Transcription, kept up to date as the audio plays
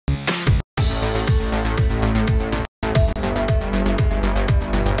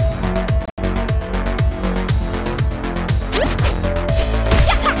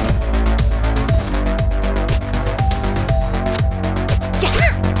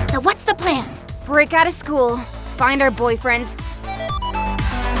break out of school, find our boyfriends,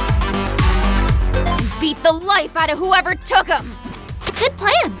 and beat the life out of whoever took them. Good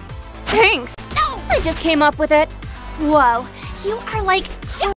plan. Thanks. No. I just came up with it. Whoa, you are like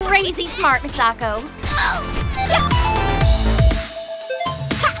crazy smart, Misako.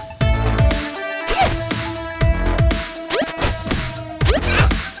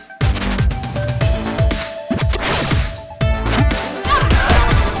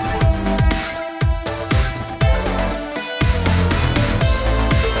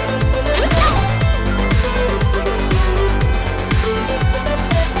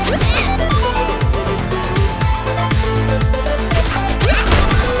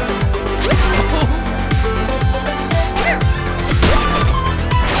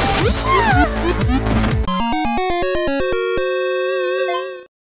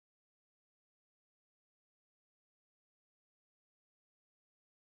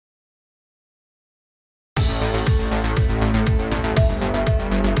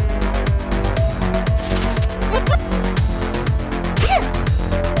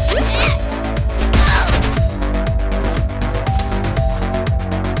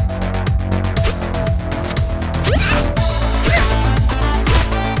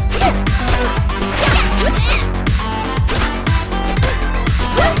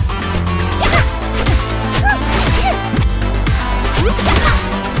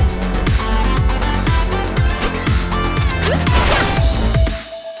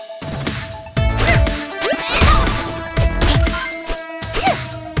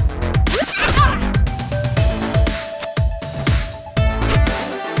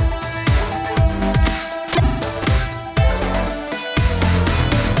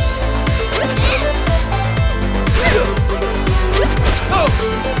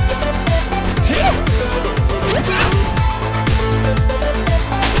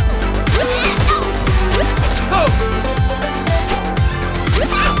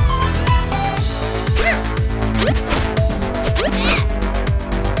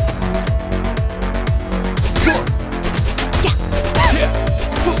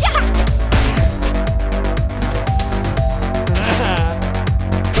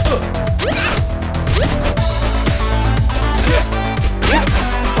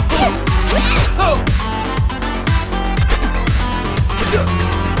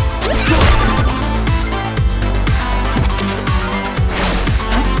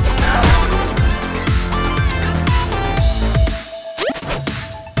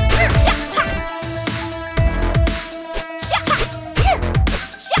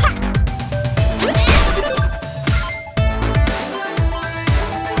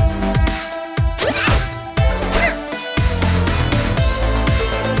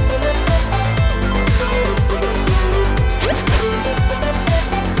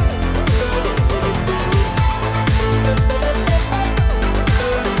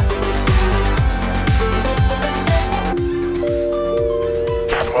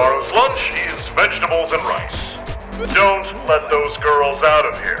 and rice. Don't let those girls out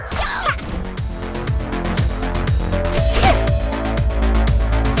of here.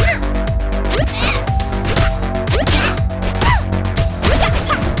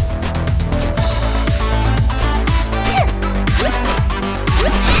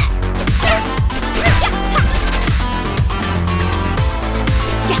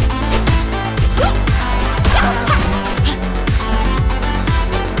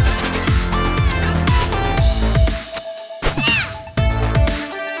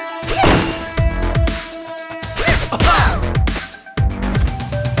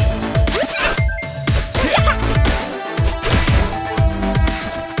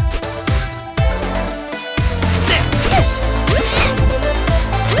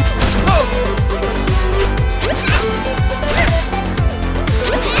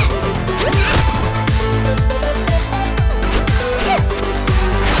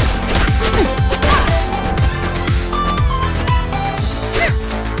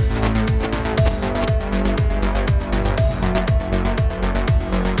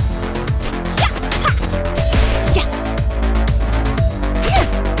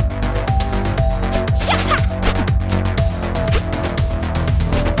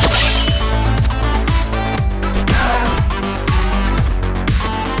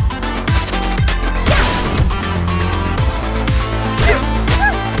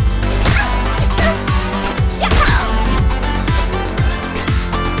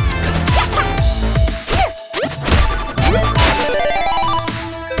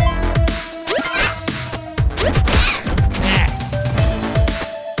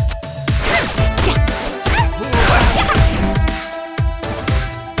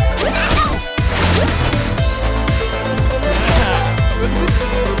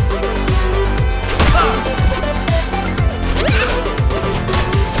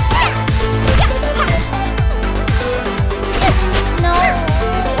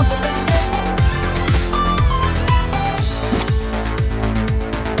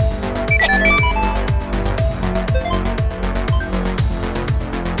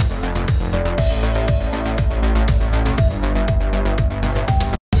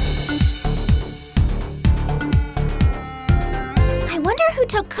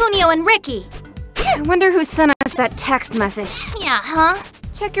 took Kunio and Ricky. I wonder who sent us that text message. Yeah, huh?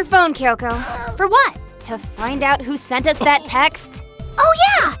 Check your phone, Kyoko. For what? To find out who sent us that text. Oh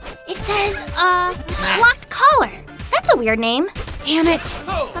yeah! It says, blocked caller. That's a weird name. Damn it.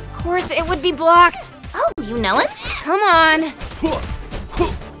 Of course it would be blocked. Oh, you know him? Come on.